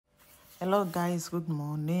Hello guys, good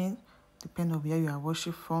morning. Depending on where you are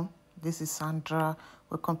watching from. This is Sandra.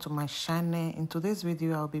 Welcome to my channel. In today's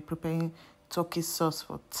video, I'll be preparing turkey sauce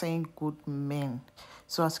for 10 good men.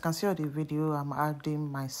 So as you can see on the video, I'm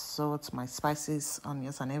adding my salt, my spices,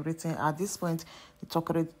 onions and everything. At this point,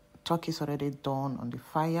 the turkey is already done on the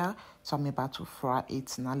fire, so I'm about to fry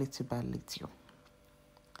it now little by little.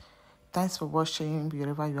 Thanks for watching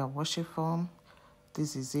wherever you are watching from.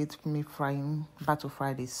 This is it, me about to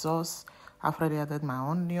fry the sauce. I've already added my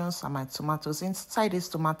onions and my tomatoes. Inside these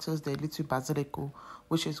tomatoes, there's a little basilico,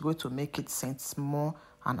 which is going to make it scent more,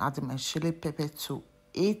 and adding my chili pepper to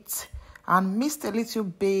it. And mixed a little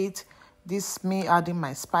bit. This me adding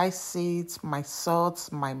my spices, my salt,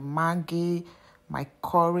 my Maggi, my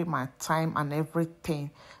curry, my thyme, and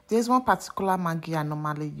everything. There's one particular Maggi I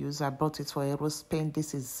normally use. I bought it for a roast pain.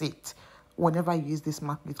 This is it. Whenever you use this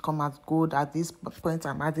Maggi, it comes out good. At this point,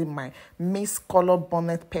 I'm adding my mixed color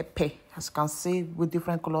bonnet pepper. As you can see, with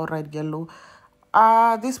different color, red, yellow.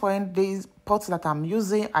 This point, the pot that I'm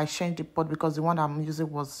using, I changed the pot because the one I'm using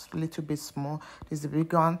was a little bit small. This is the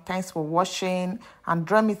big one. Thanks for watching, and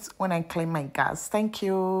drum it when I clean my gas. Thank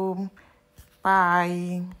you.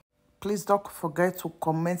 Bye. Please don't forget to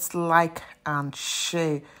comment, like, and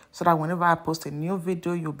share so that whenever I post a new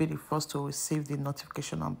video, you'll be the first to receive the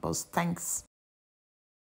notification on post. Thanks.